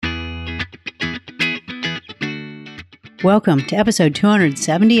Welcome to episode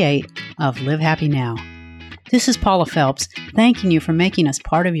 278 of Live Happy Now. This is Paula Phelps, thanking you for making us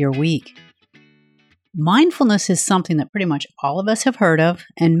part of your week. Mindfulness is something that pretty much all of us have heard of,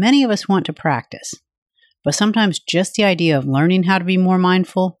 and many of us want to practice. But sometimes just the idea of learning how to be more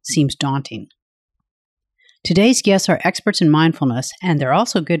mindful seems daunting. Today's guests are experts in mindfulness, and they're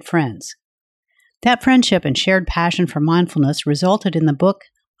also good friends. That friendship and shared passion for mindfulness resulted in the book,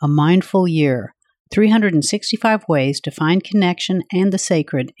 A Mindful Year, 365 Ways to Find Connection and the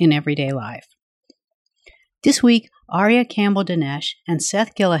Sacred in Everyday Life. This week, Arya Campbell-Dinesh and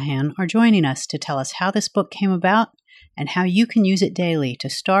Seth Gillihan are joining us to tell us how this book came about and how you can use it daily to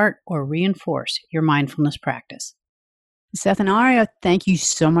start or reinforce your mindfulness practice. Seth and Arya, thank you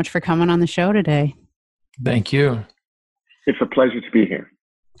so much for coming on the show today. Thank you. It's a pleasure to be here.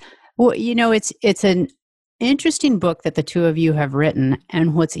 Well, you know, it's an interesting book that the two of you have written,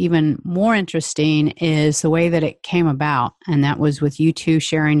 and what's even more interesting is the way that it came about, and that was with you two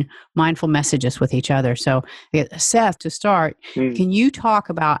sharing mindful messages with each other. So, Seth, to start, can you talk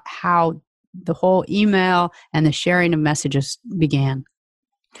about how the whole email and the sharing of messages began?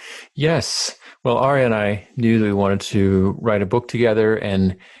 Yes. Well, Arya and I knew that we wanted to write a book together,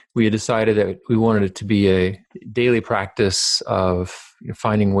 and we had decided that we wanted it to be a daily practice of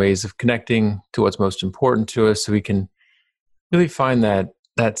finding ways of connecting to what's most important to us, so we can really find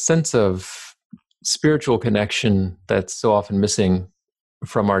that sense of spiritual connection that's so often missing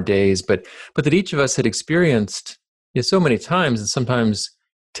from our days, but that each of us had experienced so many times, and sometimes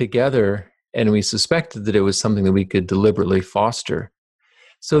together, and we suspected that it was something that we could deliberately foster.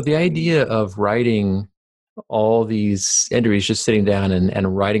 So the idea of writing all these entries, just sitting down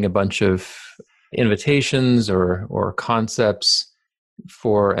and writing a bunch of invitations or concepts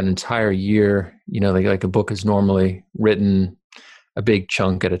for an entire year, like a book is normally written, a big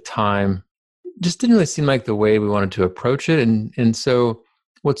chunk at a time, just didn't really seem like the way we wanted to approach it. And so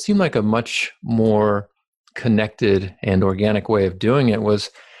what seemed like a much more connected and organic way of doing it was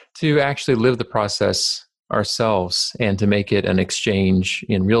to actually live the process ourselves and to make it an exchange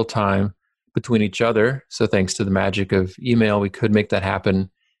in real time between each other. So thanks to the magic of email, we could make that happen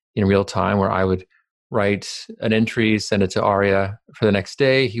in real time, where I would write an entry, send it to Arya for the next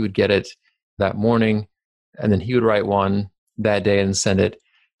day. He would get it that morning, and then he would write one that day and send it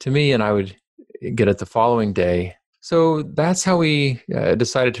to me, and I would get it the following day. So that's how we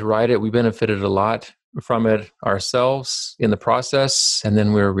decided to write it. We benefited a lot from it ourselves in the process, and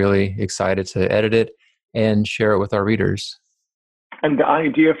then we were really excited to edit it and share it with our readers. And the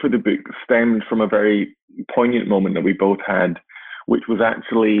idea for the book stemmed from a very poignant moment that we both had, which was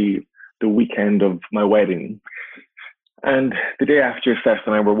actually the weekend of my wedding. And the day after, Seth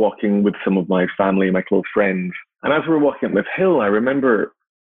and I were walking with some of my family, my close friends. And as we were walking up this hill, I remember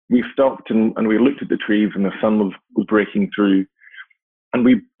we stopped and we looked at the trees, and the sun was breaking through. And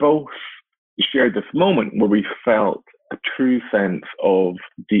we both shared this moment where we felt a true sense of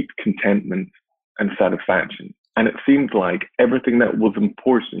deep contentment and satisfaction. And it seemed like everything that was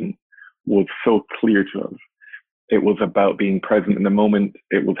important was so clear to us. It was about being present in the moment.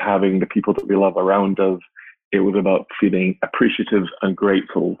 It was having the people that we love around us. It was about feeling appreciative and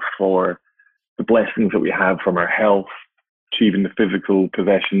grateful for the blessings that we have from our health, to even the physical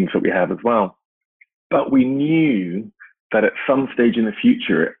possessions that we have as well. But we knew that at some stage in the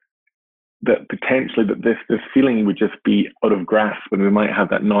future, that potentially that this feeling would just be out of grasp, and we might have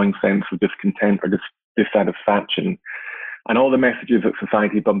that gnawing sense of discontent or dissatisfaction. And all the messages that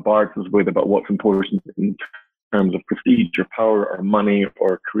society bombards us with about what's important in terms of prestige or power or money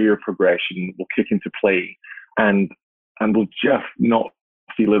or career progression will kick into play, and will just not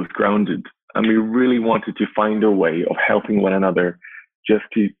feel as grounded. And we really wanted to find a way of helping one another just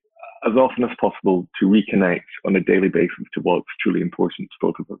to, as often as possible, to reconnect on a daily basis to what's truly important to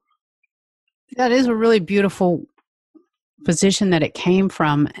both of us. That is a really beautiful position that it came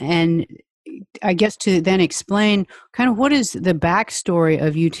from. And I guess to then explain kind of what is the backstory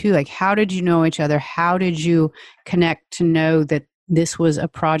of you two? Like, how did you know each other? How did you connect to know that this was a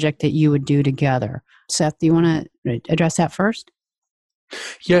project that you would do together? Seth, do you want to address that first?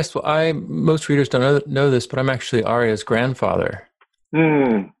 Yes. Well, most readers don't know this, but I'm actually Arya's grandfather.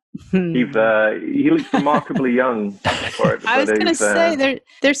 He looks remarkably young for it. I was going to say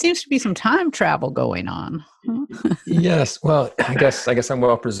there seems to be some time travel going on. Yes. Well, I guess I'm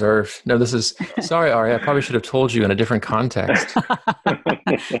well preserved. No, sorry, Arya. I probably should have told you in a different context.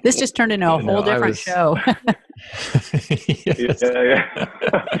 This just turned into a whole different show. Yes.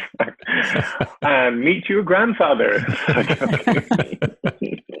 Yeah. Meet your grandfather.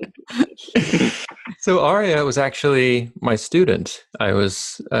 So Arya was actually my student. I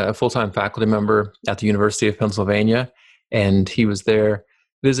was a full-time faculty member at the University of Pennsylvania, And he was there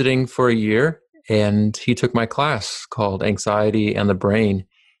visiting for a year, and he took my class called Anxiety and the Brain.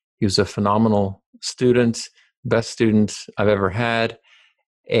 He was a phenomenal student, best student I've ever had,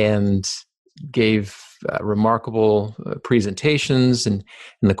 and gave remarkable presentations in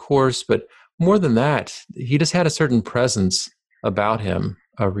the course. But more than that, he just had a certain presence about him,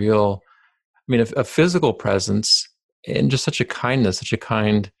 a physical presence, and just such a kindness, such a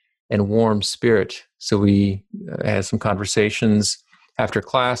kind and warm spirit. So we had some conversations after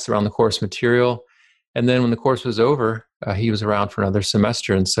class around the course material. And then when the course was over, he was around for another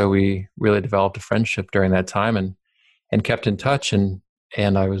semester. And so we really developed a friendship during that time and kept in touch. And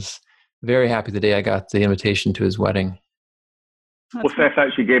I was very happy the day I got the invitation to his wedding. Well, Seth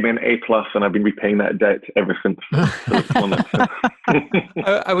actually gave me an A+, and I've been repaying that debt ever since.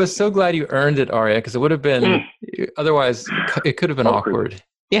 I was so glad you earned it, Arya, because it would have been, otherwise it could have been awkward.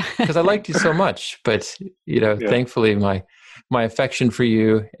 Yeah. Because I liked you so much. But, thankfully my affection for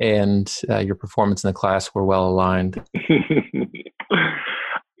you and your performance in the class were well aligned.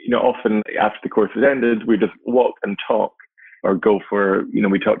 Often after the course has ended, we just walk and talk, or go for,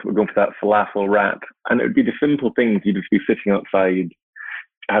 we talked about going for that falafel wrap. And it would be the simple things. You'd just be sitting outside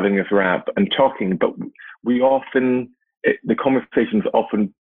having this wrap and talking. But the conversations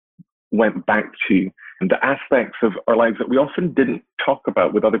often went back to the aspects of our lives that we often didn't talk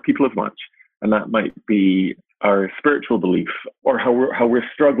about with other people as much. And that might be our spiritual beliefs, or how we're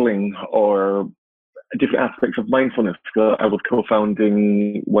struggling, or different aspects of mindfulness. I was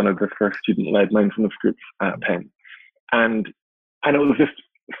co-founding one of the first student-led mindfulness groups at Penn. And it was just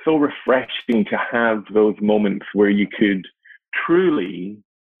so refreshing to have those moments where you could truly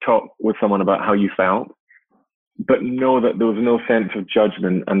talk with someone about how you felt, but know that there was no sense of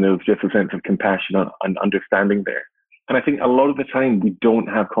judgment, and there was just a sense of compassion and understanding there. And I think a lot of the time we don't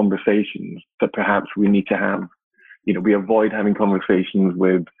have conversations that perhaps we need to have. We avoid having conversations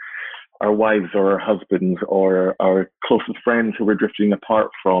with our wives or our husbands or our closest friends who we're drifting apart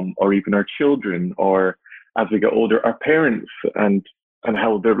from, or even our children, or as we get older, our parents, and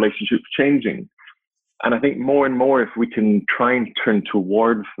how their relationship's changing. And I think more and more, if we can try and turn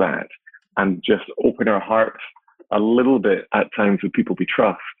towards that and just open our hearts a little bit at times with people we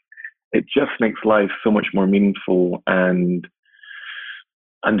trust, it just makes life so much more meaningful and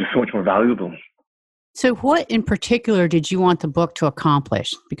just so much more valuable. So what in particular did you want the book to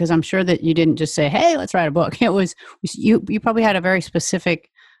accomplish? Because I'm sure that you didn't just say, hey, let's write a book. It was, you probably had a very specific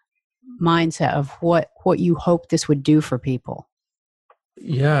mindset of what you hoped this would do for people.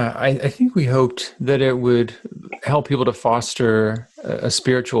 Yeah, I think we hoped that it would help people to foster a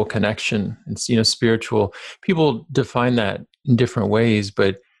spiritual connection. And, spiritual, people define that in different ways,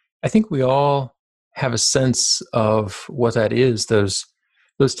 but I think we all have a sense of what that is. Those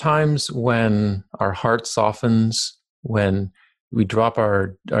times when our heart softens, when we drop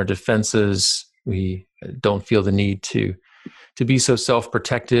our defenses, we don't feel the need to be so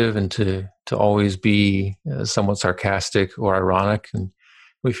self-protective and to always be somewhat sarcastic or ironic. And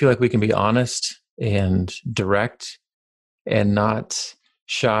we feel like we can be honest and direct and not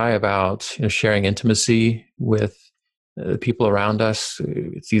shy about sharing intimacy with the people around us.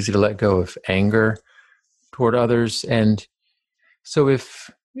 It's easy to let go of anger toward others. And so if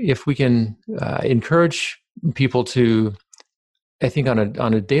we can encourage people to, I think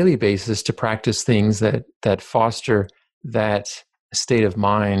on a daily basis, to practice things that foster that state of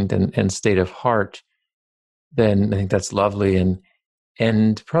mind and state of heart, then I think that's lovely.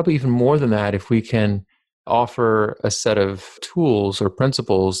 And probably even more than that, if we can offer a set of tools or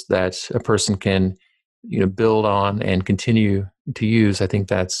principles that a person can build on and continue to use, I think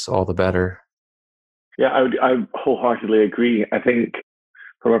that's all the better. Yeah, I wholeheartedly agree. I think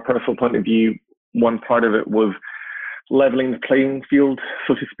from a personal point of view, one part of it was leveling the playing field,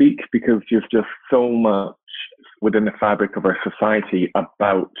 so to speak, because there's just so much within the fabric of our society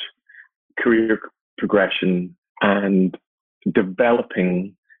about career progression and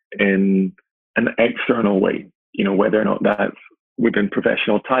developing in an external way, whether or not that's within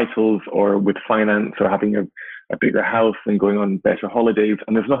professional titles or with finance or having a bigger house and going on better holidays.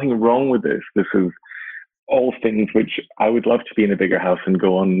 And there's nothing wrong with this. This is all things which I would love to be in a bigger house and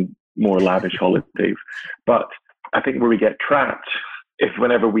go on more lavish holidays. But I think where we get trapped is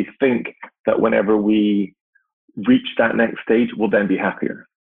whenever we think that whenever we reach that next stage, we'll then be happier.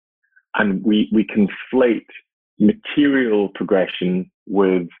 And we conflate material progression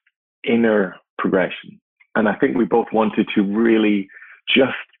with inner progression. And I think we both wanted to really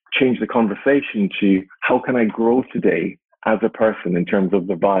just change the conversation to how can I grow today as a person in terms of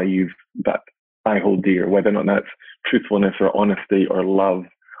the values that I hold dear, whether or not that's truthfulness or honesty or love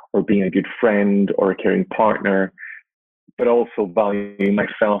or being a good friend or a caring partner. but also valuing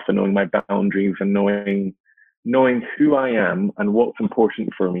myself and knowing my boundaries and knowing who I am and what's important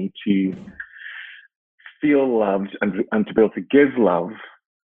for me to feel loved and to be able to give love,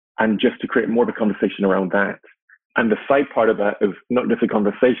 and just to create more of a conversation around that. And the side part of that is not just a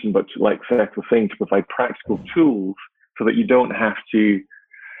conversation, but like Seth was saying, to provide practical tools so that you don't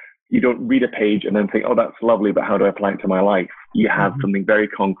read a page and then think, oh, that's lovely, but how do I apply it to my life? You have something very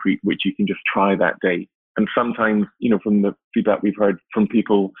concrete which you can just try that day. And sometimes, from the feedback we've heard from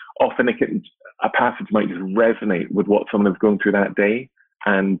people, often a passage might just resonate with what someone is going through that day.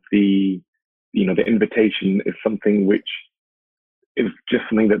 And the invitation is something which is just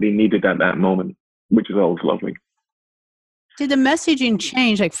something that they needed at that moment, which is always lovely. Did the messaging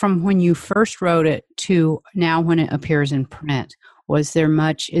change, like from when you first wrote it to now when it appears in print? Is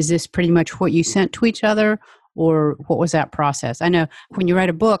this pretty much what you sent to each other, or what was that process? I know when you write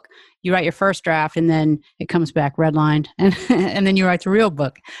a book, you write your first draft and then it comes back redlined and then you write the real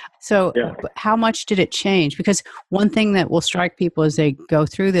book. So How much did it change? Because one thing that will strike people as they go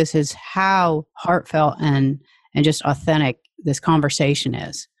through this is how heartfelt and just authentic this conversation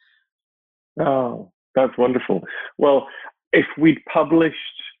is. Oh, that's wonderful. Well, if we'd published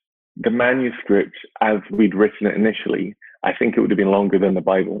the manuscript as we'd written it initially, I think it would have been longer than the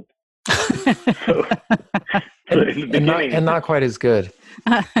Bible. And not quite as good.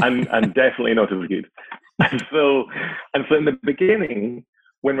 and definitely not as good. And so in the beginning,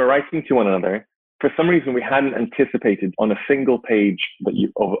 when we're writing to one another, for some reason we hadn't anticipated on a single page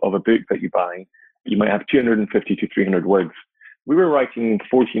of a book that you buy, you might have 250 to 300 words. We were writing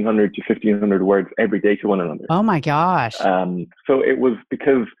 1,400 to 1,500 words every day to one another. Oh my gosh. So it was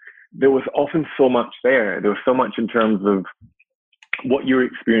because there was often so much there. There was so much in terms of what you were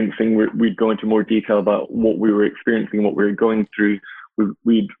experiencing. We'd go into more detail about what we were experiencing, what we were going through.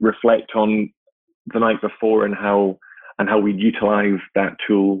 We'd reflect on the night before and how we'd utilize that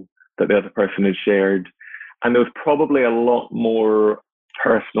tool that the other person had shared. And there was probably a lot more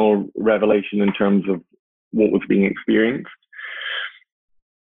personal revelation in terms of what was being experienced.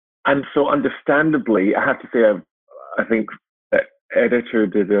 And so understandably, I have to say, I think the editor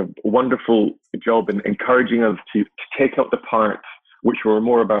did a wonderful job in encouraging us to take out the parts which were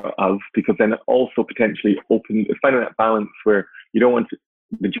more about us, because then it also potentially finding that balance where you don't want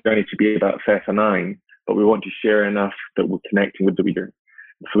the journey to be about Seth and I, but we want to share enough that we're connecting with the reader.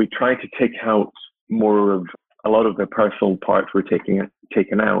 So we try to take out a lot of the personal parts we're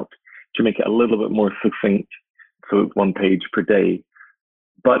taken out to make it a little bit more succinct, so it's one page per day.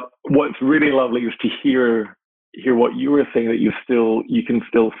 But what's really lovely is to hear what you were saying, that you can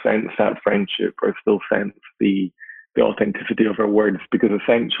still sense that friendship, or still sense the authenticity of our words, because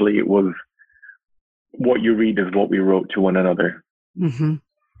essentially it was what you read is what we wrote to one another. Mm-hmm.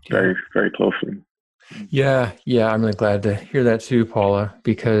 Very, very closely. Yeah, I'm really glad to hear that too, Paula,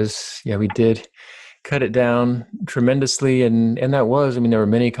 because we did cut it down tremendously, and that was, there were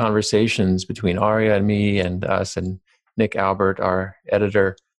many conversations between Aria and me and us and Nick Albert, our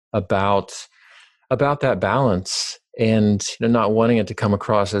editor, about that balance, and not wanting it to come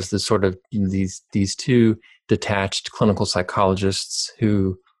across as this sort of these two detached clinical psychologists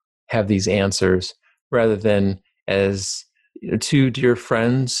who have these answers, rather than as two dear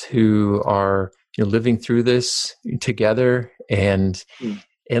friends who are living through this together and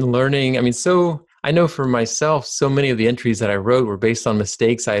learning. So I know for myself, so many of the entries that I wrote were based on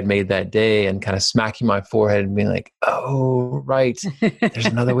mistakes I had made that day, and kind of smacking my forehead and being like, oh, right, there's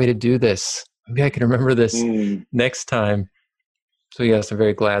another way to do this. Maybe I can remember this next time. So yes, I'm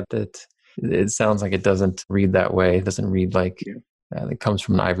very glad that it sounds like it doesn't read that way. It doesn't read like it comes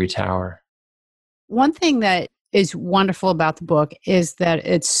from an ivory tower. One thing that is wonderful about the book is that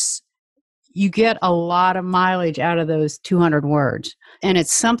you get a lot of mileage out of those 200 words. And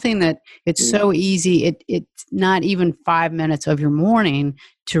it's something that it's so easy. It's not even 5 minutes of your morning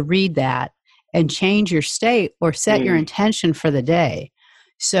to read that and change your state or set your intention for the day.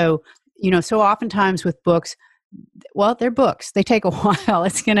 So, so oftentimes with books, well, they're books. They take a while.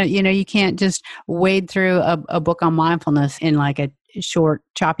 It's going to, you can't just wade through a book on mindfulness in like a short,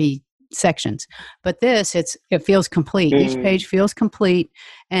 choppy sections. But this, it feels complete. Each page feels complete.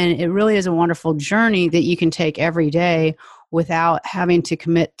 And it really is a wonderful journey that you can take every day without having to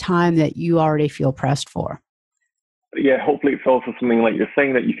commit time that you already feel pressed for. Yeah, hopefully it's also something like you're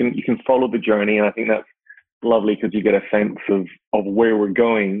saying, that you can follow the journey. And I think that's lovely, because you get a sense of where we're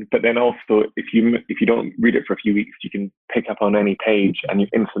going. But then also, if you don't read it for a few weeks, you can pick up on any page and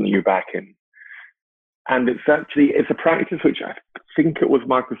you're back in. And it's a practice which I think it was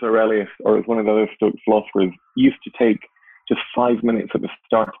Marcus Aurelius, or it was one of the other Stoic philosophers, used to take just 5 minutes at the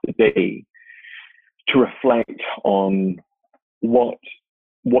start of the day to reflect on what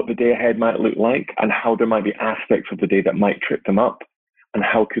the day ahead might look like, and how there might be aspects of the day that might trip them up, and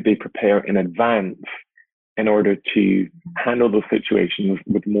how could they prepare in advance in order to handle those situations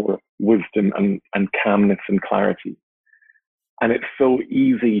with more wisdom and calmness and clarity. And it's so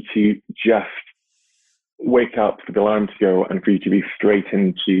easy to just wake up for the alarm to go and for you to be straight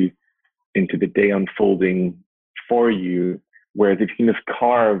into the day unfolding for you. Whereas if you can just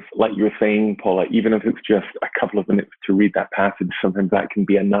carve, like you were saying, Paula, even if it's just a couple of minutes to read that passage, sometimes that can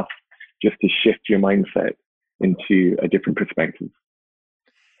be enough just to shift your mindset into a different perspective.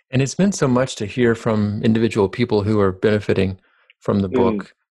 And it's meant so much to hear from individual people who are benefiting from the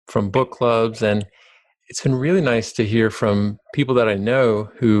book, from book clubs. And it's been really nice to hear from people that I know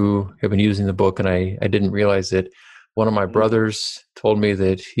who have been using the book, and I didn't realize it. One of my brothers told me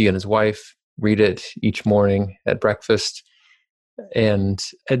that he and his wife read it each morning at breakfast. And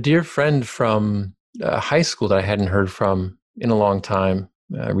a dear friend from high school that I hadn't heard from in a long time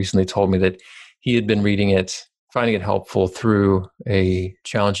recently told me that he had been reading it, finding it helpful through a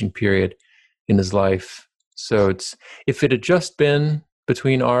challenging period in his life. So if it had just been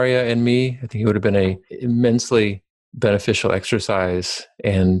between Aria and me, I think it would have been an immensely beneficial exercise.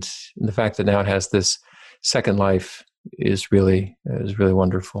 And the fact that now it has this second life is really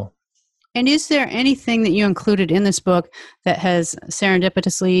wonderful. And is there anything that you included in this book that has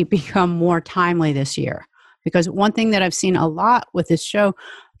serendipitously become more timely this year? Because one thing that I've seen a lot with this show,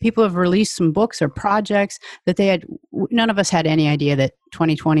 people have released some books or projects that none of us had any idea that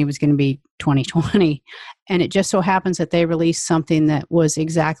 2020 was going to be 2020. And it just so happens that they released something that was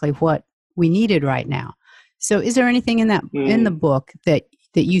exactly what we needed right now. So is there anything in the book that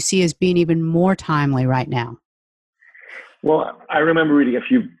you see as being even more timely right now? Well, I remember reading a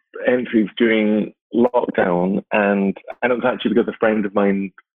few entries during lockdown, and it was actually because a friend of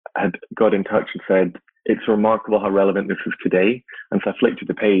mine had got in touch and said, it's remarkable how relevant this is today. And so I flicked to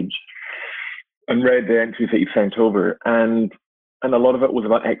the page and read the entries that you sent over. And a lot of it was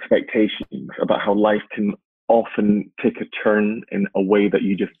about expectations, about how life can often take a turn in a way that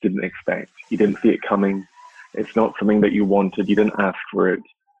you just didn't expect. You didn't see it coming. It's not something that you wanted. You didn't ask for it.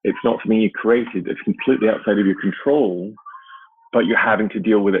 It's not something you created. It's completely outside of your control, but you're having to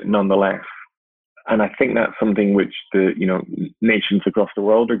deal with it nonetheless. And I think that's something which the nations across the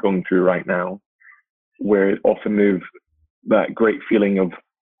world are going through right now, where it often there's that great feeling of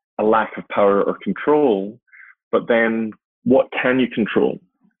a lack of power or control, but then what can you control?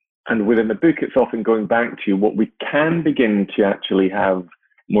 And within the book, it's often going back to what we can begin to actually have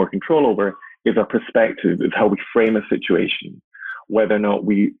more control over is our perspective, is how we frame a situation, whether or not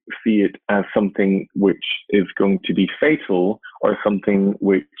we see it as something which is going to be fatal or something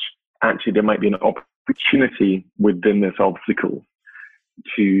which actually there might be an opportunity within this obstacle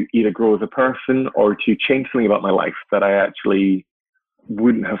to either grow as a person or to change something about my life that I actually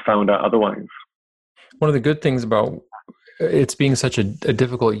wouldn't have found out otherwise. One of the good things about it's being such a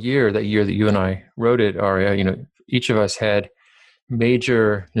difficult year, that year that you and I wrote it, Aria, each of us had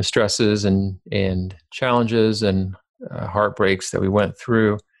major stresses and challenges and heartbreaks that we went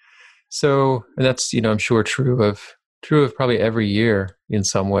through. So, and that's, I'm sure true of probably every year in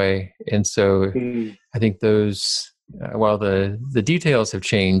some way. And so I think those, while the details have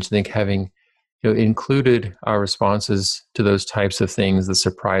changed, I think having included our responses to those types of things, the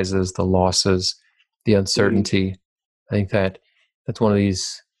surprises, the losses, the uncertainty, I think that's one of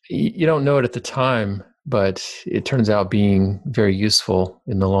these, you don't know it at the time, but it turns out being very useful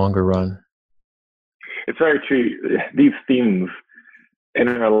in the longer run. It's very true. These themes in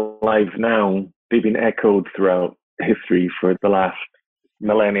our lives now, they've been echoed throughout history for the last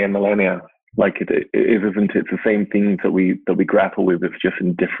millennia. Like it isn't. It's the same things that we grapple with. It's just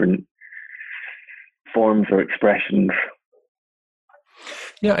in different forms or expressions.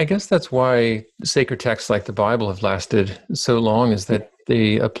 Yeah, I guess that's why sacred texts like the Bible have lasted so long, is that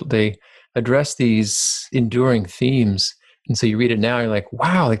they address these enduring themes. And so you read it now, you're like,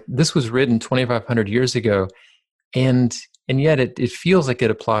 wow, like this was written 2,500 years ago, and yet it feels like it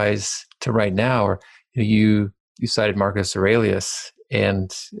applies to right now. Or you cited Marcus Aurelius.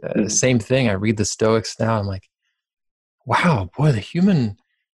 And same thing, I read the Stoics now, I'm like, wow, boy, the human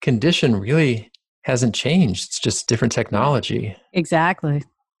condition really hasn't changed. It's just different technology. Exactly.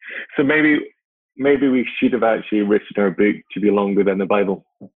 So maybe we should have actually written our book to be longer than the Bible.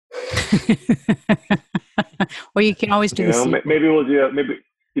 Well, you can always do this. Maybe we'll do maybe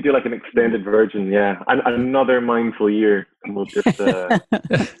you do like an extended version, yeah. Another mindful year, and we'll just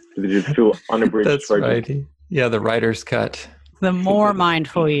do full unabridged That's version. Right. Yeah, the writer's cut. The more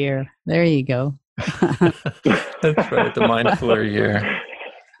mindful year. There you go. That's right, the mindfuler year.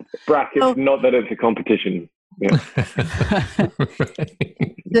 Brackets, not that it's a competition. Yeah.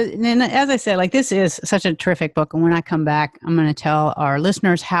 And as I said, like, this is such a terrific book. And when I come back, I'm going to tell our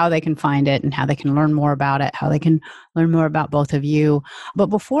listeners how they can find it and how they can learn more about it, how they can learn more about both of you. But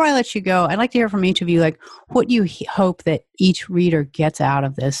before I let you go, I'd like to hear from each of you, like, what you hope that each reader gets out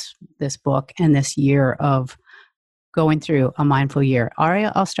of this book and this year of going through a mindful year.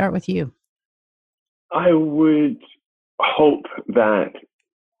 Aria, I'll start with you. I would hope that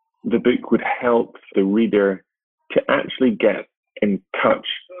the book would help the reader to actually get in touch,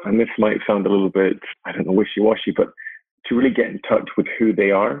 and this might sound a little bit, I don't know, wishy-washy, but to really get in touch with who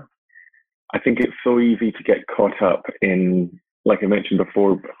they are. I think it's so easy to get caught up in, like I mentioned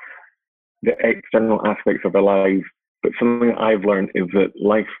before, the external aspects of our lives, but something I've learned is that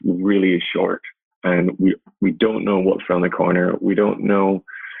life really is short, and we don't know what's around the corner. We don't know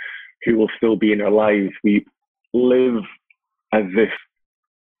who will still be in our lives. We live as if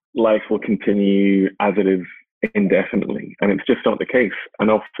life will continue as it is indefinitely, and it's just not the case.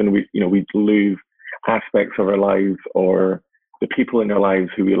 And often we lose aspects of our lives or the people in our lives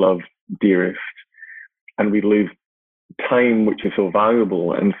who we love dearest, and we lose time, which is so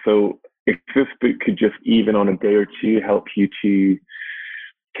valuable. And so if this book could just, even on a day or two, help you to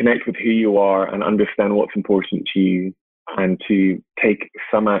connect with who you are and understand what's important to you, and to take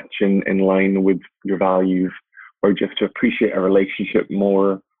some action in line with your values, or just to appreciate a relationship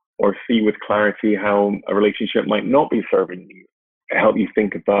more, or see with clarity how a relationship might not be serving you, help you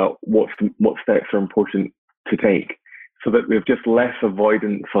think about what steps are important to take, so that there's just less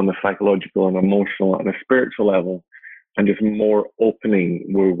avoidance on the psychological and emotional and a spiritual level, and just more opening,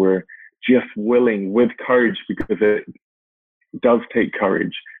 where we're just willing, with courage, because it does take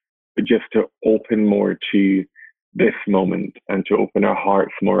courage, but just to open more to this moment, and to open our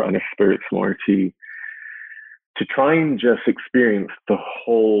hearts more and our spirits more to try and just experience the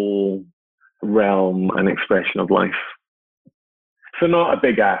whole realm and expression of life. So not a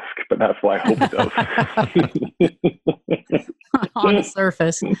big ask, but that's what I hope it does. On the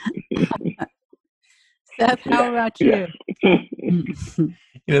surface. Seth, how about you?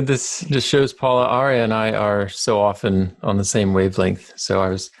 This just shows, Paula, Aria and I are so often on the same wavelength. So I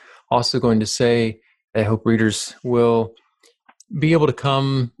was also going to say, I hope readers will be able to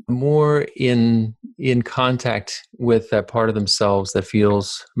come more in contact with that part of themselves that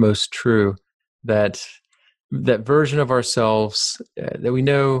feels most true, that version of ourselves that we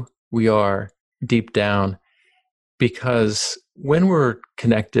know we are deep down. Because when we're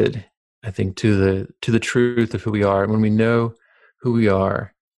connected, I think, to the truth of who we are, and when we know who we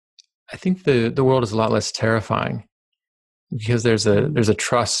are, I think the world is a lot less terrifying, because there's a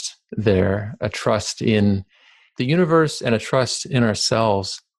trust there, a trust in the universe and a trust in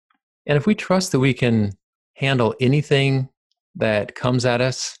ourselves. And if we trust that we can handle anything that comes at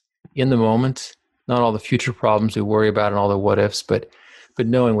us in the moment, not all the future problems we worry about and all the what ifs, but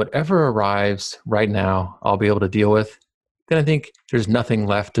knowing whatever arrives right now, I'll be able to deal with, then I think there's nothing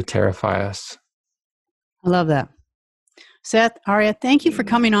left to terrify us. I love that. Seth, Aria, thank you for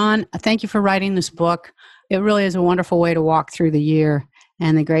coming on. Thank you for writing this book. It really is a wonderful way to walk through the year.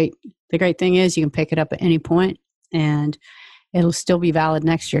 And the great thing is you can pick it up at any point, and it'll still be valid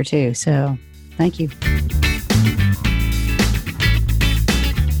next year too. So thank you.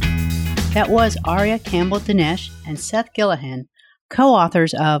 That was Aria Campbell-Dinesh and Seth Gillihan,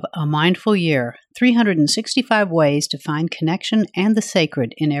 co-authors of A Mindful Year, 365 Ways to Find Connection and the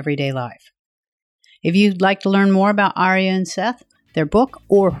Sacred in Everyday Life. If you'd like to learn more about Aria and Seth, their book,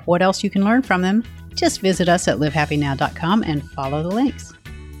 or what else you can learn from them, just visit us at livehappynow.com and follow the links.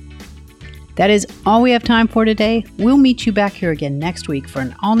 That is all we have time for today. We'll meet you back here again next week for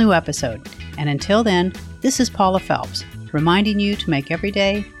an all-new episode. And until then, this is Paula Phelps, reminding you to make every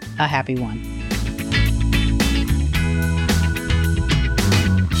day a happy one.